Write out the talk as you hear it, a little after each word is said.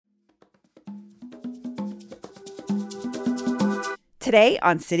Today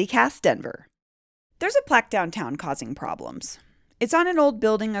on CityCast Denver. There's a plaque downtown causing problems. It's on an old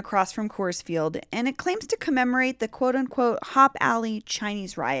building across from Coors Field, and it claims to commemorate the quote-unquote Hop Alley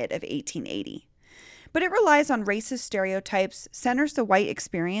Chinese riot of 1880. But it relies on racist stereotypes, centers the white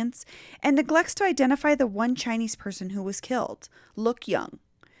experience, and neglects to identify the one Chinese person who was killed, Look Young.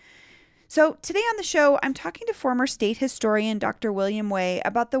 So today on the show, I'm talking to former state historian Dr. William Wei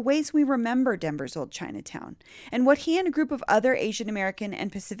about the ways we remember Denver's old Chinatown and what he and a group of other Asian American and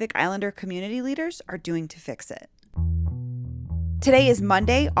Pacific Islander community leaders are doing to fix it. Today is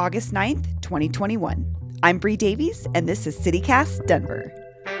Monday, August 9th, 2021. I'm Bree Davies, and this is CityCast Denver.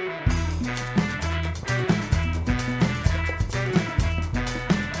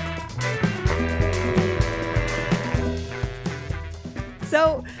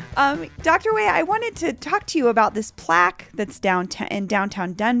 So, Dr. Wei, I wanted to talk to you about this plaque that's in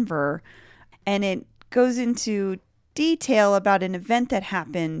downtown Denver, and it goes into detail about an event that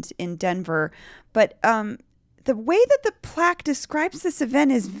happened in Denver. But the way that the plaque describes this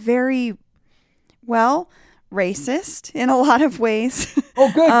event is very, racist in a lot of ways.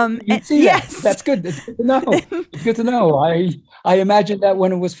 Oh, good. You see yes. that. That's good. It's good to know. It's good to know. I imagine that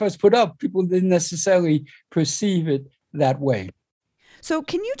when it was first put up, people didn't necessarily perceive it that way. So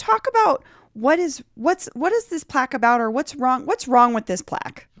can you talk about what is this plaque about, or what's wrong with this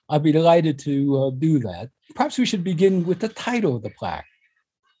plaque? I'd be delighted to do that. Perhaps we should begin with the title of the plaque.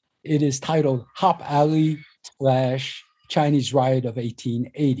 It is titled Hop Alley / Chinese Riot of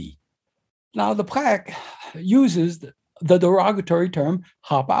 1880. Now, the plaque uses the derogatory term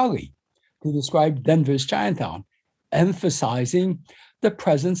Hop Alley to describe Denver's Chinatown, emphasizing the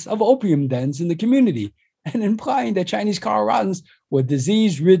presence of opium dens in the community and implying that Chinese Coloradans were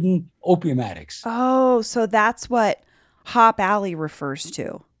disease-ridden opium addicts. Oh, so that's what Hop Alley refers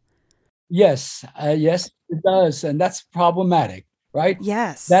to. Yes, yes, it does. And that's problematic, right?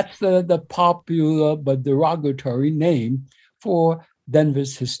 Yes. That's the popular but derogatory name for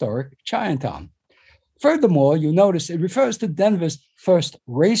Denver's historic Chinatown. Furthermore, you'll notice it refers to Denver's first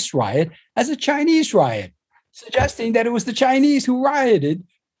race riot as a Chinese riot, suggesting that it was the Chinese who rioted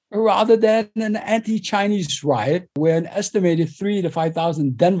rather than an anti-Chinese riot where an estimated 3,000 to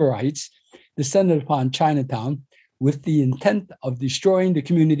 5,000 Denverites descended upon Chinatown with the intent of destroying the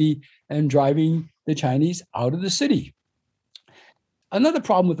community and driving the Chinese out of the city. Another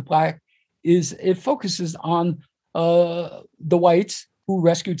problem with the plaque is it focuses on the whites who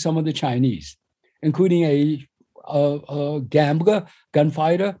rescued some of the Chinese, including a gambler,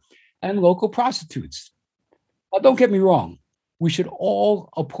 gunfighter, and local prostitutes. Now, don't get me wrong. We should all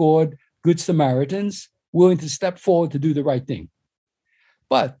applaud good Samaritans willing to step forward to do the right thing.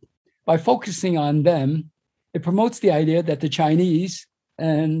 But by focusing on them, it promotes the idea that the Chinese,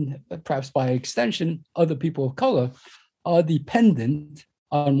 and perhaps by extension, other people of color, are dependent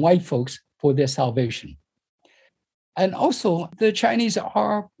on white folks for their salvation. And also, the Chinese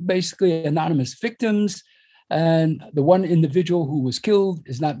are basically anonymous victims, and the one individual who was killed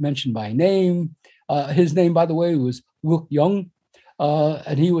is not mentioned by name. His name, by the way, was Look Young,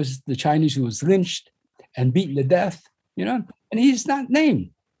 and he was the Chinese who was lynched and beaten to death, and he's not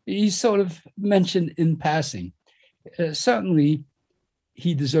named. He's sort of mentioned in passing. Certainly,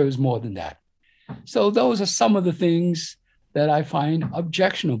 he deserves more than that. So those are some of the things that I find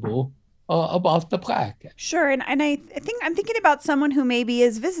objectionable about the plaque. Sure, and I think I'm thinking about someone who maybe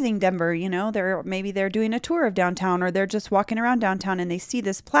is visiting Denver. They're doing a tour of downtown, or they're just walking around downtown and they see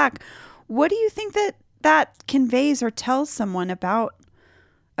this plaque. What do you think that conveys or tells someone about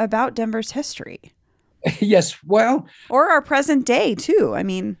Denver's history? Yes, well, or our present day too. I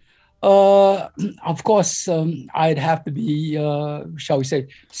mean, of course, I'd have to be, shall we say,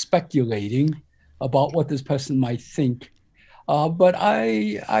 speculating about what this person might think. But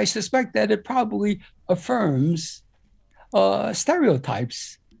I suspect that it probably affirms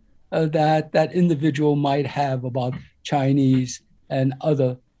stereotypes that individual might have about Chinese and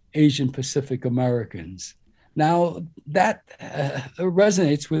other Asian Pacific Americans. Now, that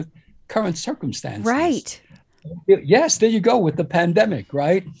resonates with current circumstances. Right. Yes, there you go, with the pandemic,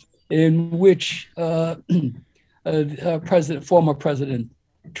 right? In which former President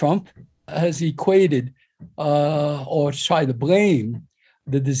Trump has equated or tried to blame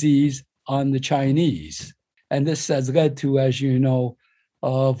the disease on the Chinese. And this has led to, as you know,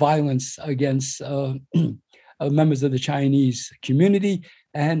 violence against members of the Chinese community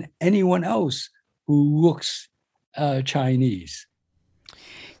and anyone else who looks Chinese.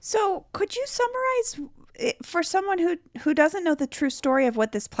 So could you summarize, for someone who doesn't know the true story of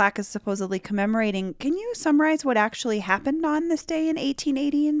what this plaque is supposedly commemorating, can you summarize what actually happened on this day in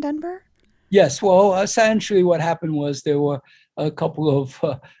 1880 in Denver? Yes, well, essentially what happened was there were a couple of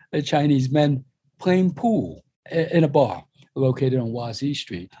Chinese men playing pool in a bar located on Wazi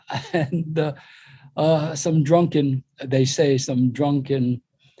Street. And some drunken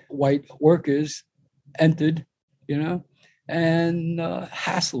white workers entered, and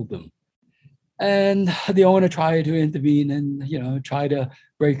hassled them. And the owner tried to intervene and, try to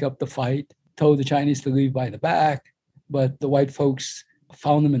break up the fight, told the Chinese to leave by the back, but the white folks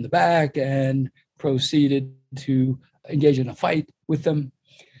found them in the back and proceeded to engage in a fight with them.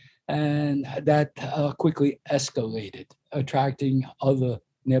 And that quickly escalated, attracting other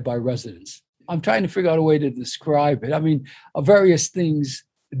nearby residents. I'm trying to figure out a way to describe it. I mean, various things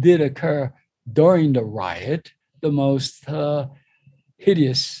did occur during the riot. The most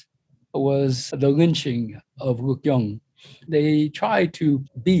hideous was the lynching of Luk Young. They tried to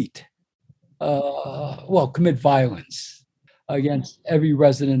commit violence against every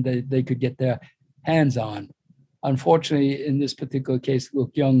resident that they could get their hands on. Unfortunately, in this particular case,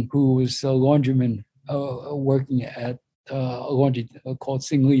 Luk Young, who was a laundryman working at a laundry called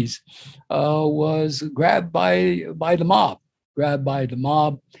Sing Lee's, was grabbed by the mob,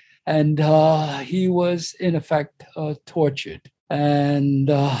 and he was in effect tortured.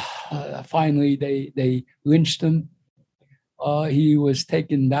 And finally, they lynched him. He was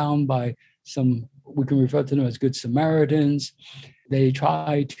taken down by some, we can refer to them as Good Samaritans. They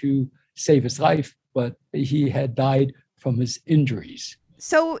tried to save his life, but he had died from his injuries.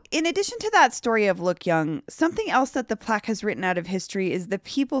 So, in addition to that story of Luk Young, something else that the plaque has written out of history is the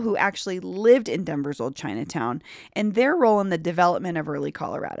people who actually lived in Denver's old Chinatown and their role in the development of early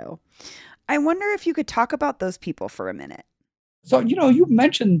Colorado. I wonder if you could talk about those people for a minute. So, you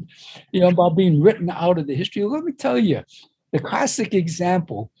mentioned, about being written out of the history. Let me tell you, the classic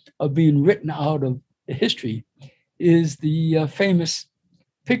example of being written out of the history is the famous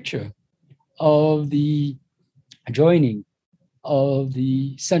picture of the joining of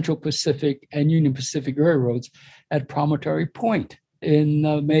the Central Pacific and Union Pacific Railroads at Promontory Point in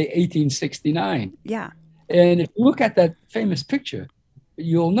May 1869. Yeah. And if you look at that famous picture,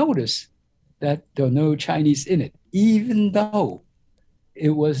 you'll notice that there are no Chinese in it, even though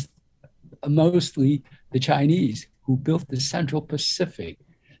it was mostly the Chinese who built the Central Pacific,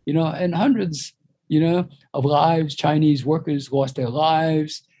 and hundreds, of lives, Chinese workers lost their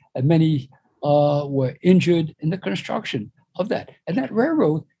lives, and many were injured in the construction of that. And that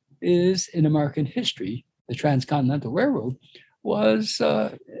railroad is in American history. The Transcontinental Railroad was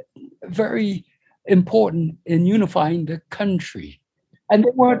very important in unifying the country. And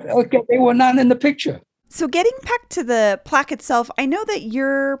they were not in the picture. So getting back to the plaque itself, I know that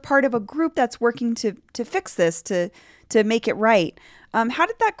you're part of a group that's working to fix this, to make it right. How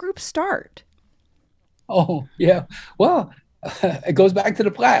did that group start? Oh, yeah. Well, it goes back to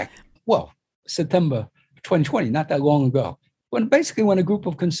the plaque. Well, September 2020, not that long ago. When a group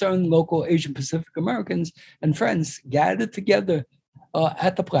of concerned local Asian Pacific Americans and friends gathered together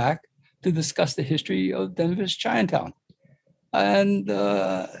at the plaque to discuss the history of Denver's Chinatown. And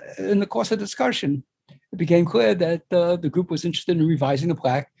in the course of discussion, it became clear that the group was interested in revising the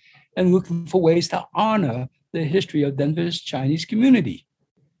plaque and looking for ways to honor the history of Denver's Chinese community.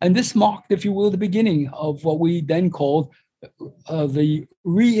 And this marked, if you will, the beginning of what we then called the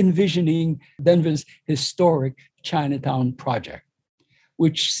re-envisioning Denver's historic Chinatown project,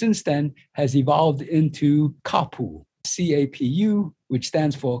 which since then has evolved into CAPU, CAPU, which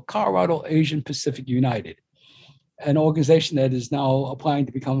stands for Colorado Asian Pacific United, an organization that is now applying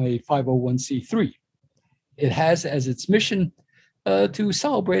to become a 501c3. It has as its mission to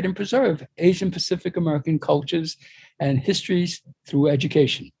celebrate and preserve Asian Pacific American cultures and histories through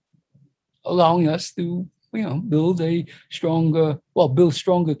education, allowing us to build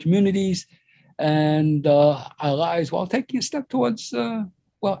stronger communities and our lives while taking a step towards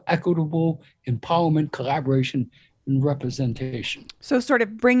equitable empowerment, collaboration, and representation. So sort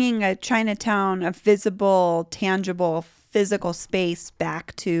of bringing a Chinatown, a visible, tangible, physical space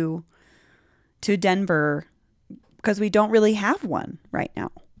back to Denver, because we don't really have one right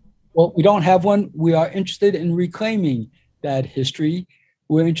now. Well, we don't have one. We are interested in reclaiming that history.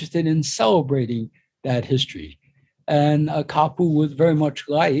 We're interested in celebrating that history. And CAPU would very much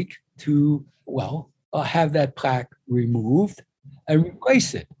like to, have that plaque removed and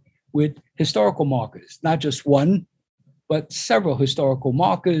replace it with historical markers, not just one, but several historical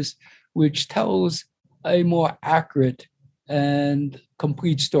markers, which tells a more accurate and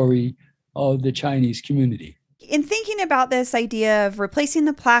complete story of the Chinese community. In thinking about this idea of replacing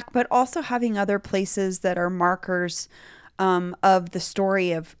the plaque, but also having other places that are markers of the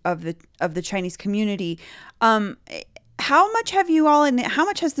story of the Chinese community, How much have you all, and how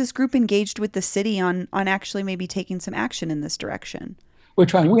much has this group engaged with the city on actually maybe taking some action in this direction? We're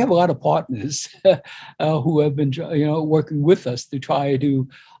trying. We have a lot of partners who have been, working with us to try to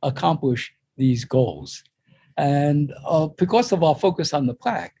accomplish these goals. And because of our focus on the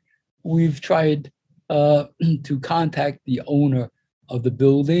plaque, we've tried to contact the owner of the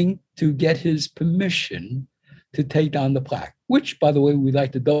building to get his permission to take down the plaque, which, by the way, we'd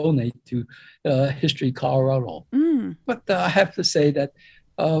like to donate to History Colorado. But I have to say that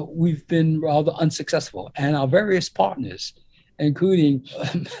we've been rather unsuccessful, and our various partners, including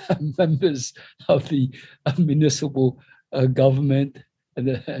members of the municipal government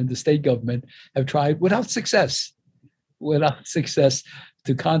and the state government, have tried without success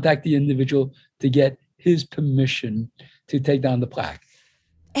to contact the individual to get his permission to take down the plaque.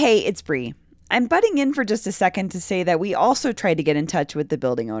 Hey, it's Bree. I'm butting in for just a second to say that we also tried to get in touch with the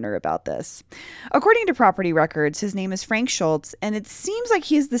building owner about this. According to property records, his name is Frank Schultz, and it seems like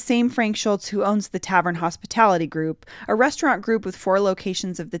he is the same Frank Schultz who owns the Tavern Hospitality Group, a restaurant group with 4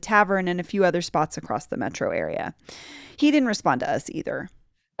 locations of the Tavern and a few other spots across the metro area. He didn't respond to us either.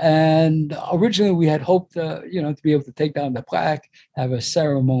 And originally we had hoped, to be able to take down the plaque, have a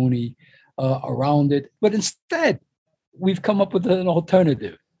ceremony around it. But instead, we've come up with an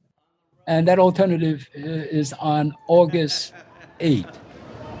alternative. And that alternative is on August 8th.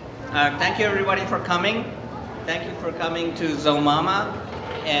 Thank you, everybody, for coming. Thank you for coming to Zomama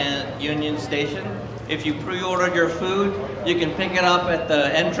and Union Station. If you pre-ordered your food, you can pick it up at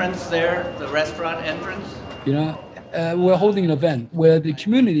the entrance there, the restaurant entrance. We're holding an event where the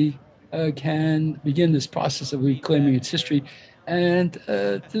community can begin this process of reclaiming its history and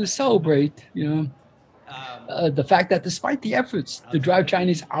to celebrate, the fact that despite the efforts to drive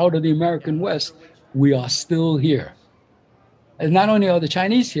Chinese out of the American West, we are still here. And not only are the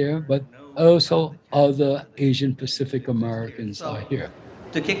Chinese here, but also other Asian Pacific Americans are here.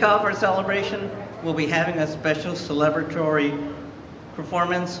 To kick off our celebration, we'll be having a special celebratory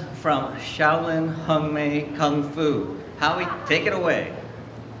performance from Shaolin Hungmei Kung Fu. Howie, take it away.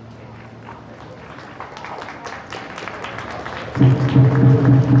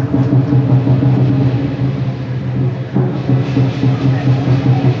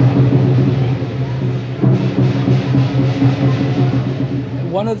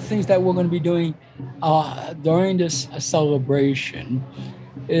 One of the things that we're going to be doing during this celebration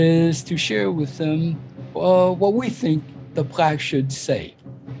is to share with them what we think the plaque should say.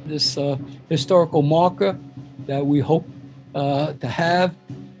 This historical marker that we hope to have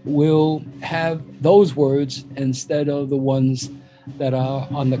will have those words instead of the ones that are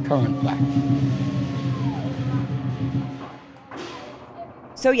on the current plaque.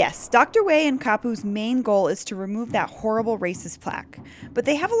 So yes, Dr. Wei and Kapu's main goal is to remove that horrible racist plaque, but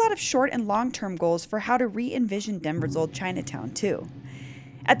they have a lot of short and long-term goals for how to re-envision Denver's old Chinatown too.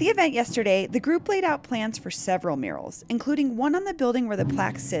 At the event yesterday, the group laid out plans for several murals, including one on the building where the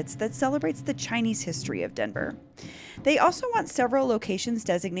plaque sits that celebrates the Chinese history of Denver. They also want several locations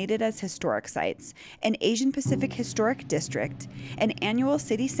designated as historic sites, an Asian Pacific Historic District, an annual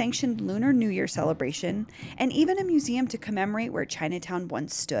city-sanctioned Lunar New Year celebration, and even a museum to commemorate where Chinatown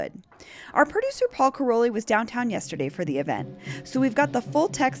once stood. Our producer Paul Caroli was downtown yesterday for the event, so we've got the full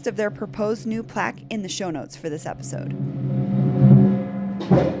text of their proposed new plaque in the show notes for this episode.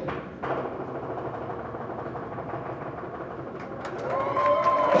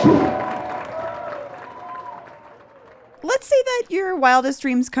 Let's say that your wildest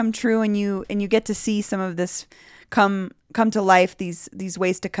dreams come true and you get to see some of this come to life, these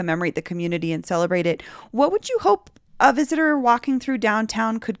ways to commemorate the community and celebrate it. What would you hope a visitor walking through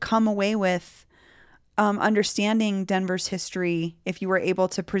downtown could come away with, understanding Denver's history, if you were able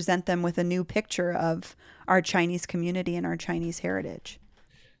to present them with a new picture of our Chinese community and our Chinese heritage?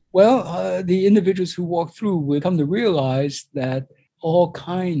 Well, the individuals who walk through will come to realize that all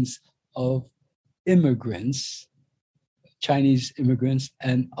kinds of immigrants, Chinese immigrants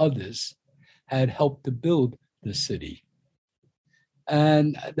and others, had helped to build the city,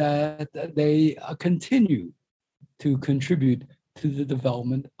 and that they continue to contribute to the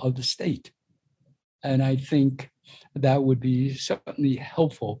development of the state. And I think that would be certainly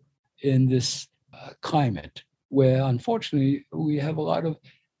helpful in this climate where, unfortunately, we have a lot of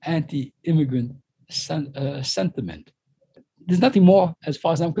anti-immigrant sentiment. There's nothing more, as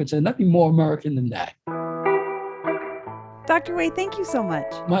far as I'm concerned, nothing more American than that. Dr. Wei, thank you so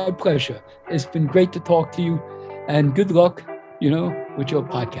much. My pleasure. It's been great to talk to you, and good luck, with your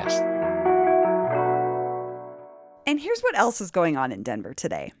podcast. And here's what else is going on in Denver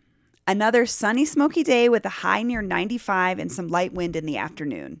today. Another sunny, smoky day with a high near 95 and some light wind in the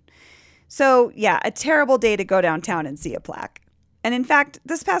afternoon. So, yeah, a terrible day to go downtown and see a plaque. And in fact,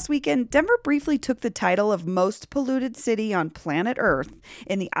 this past weekend, Denver briefly took the title of most polluted city on planet Earth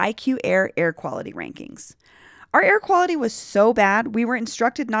in the IQ Air quality rankings. Our air quality was so bad, we were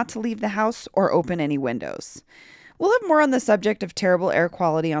instructed not to leave the house or open any windows. We'll have more on the subject of terrible air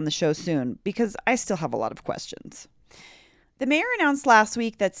quality on the show soon, because I still have a lot of questions. The mayor announced last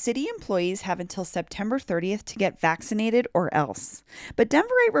week that city employees have until September 30th to get vaccinated or else. But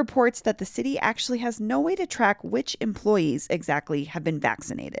Denverite reports that the city actually has no way to track which employees exactly have been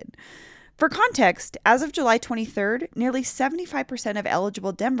vaccinated. For context, as of July 23rd, nearly 75% of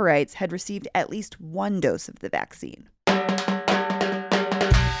eligible Denverites had received at least one dose of the vaccine.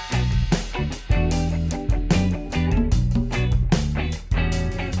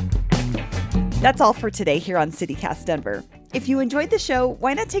 That's all for today here on CityCast Denver. If you enjoyed the show,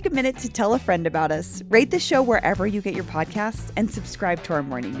 why not take a minute to tell a friend about us, rate the show wherever you get your podcasts, and subscribe to our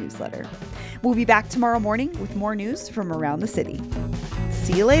morning newsletter. We'll be back tomorrow morning with more news from around the city.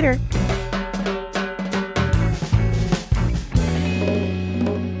 See you later.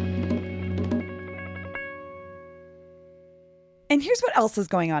 And here's what else is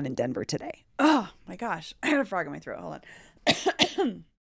going on in Denver today. Oh my gosh, I had a frog in my throat. Hold on.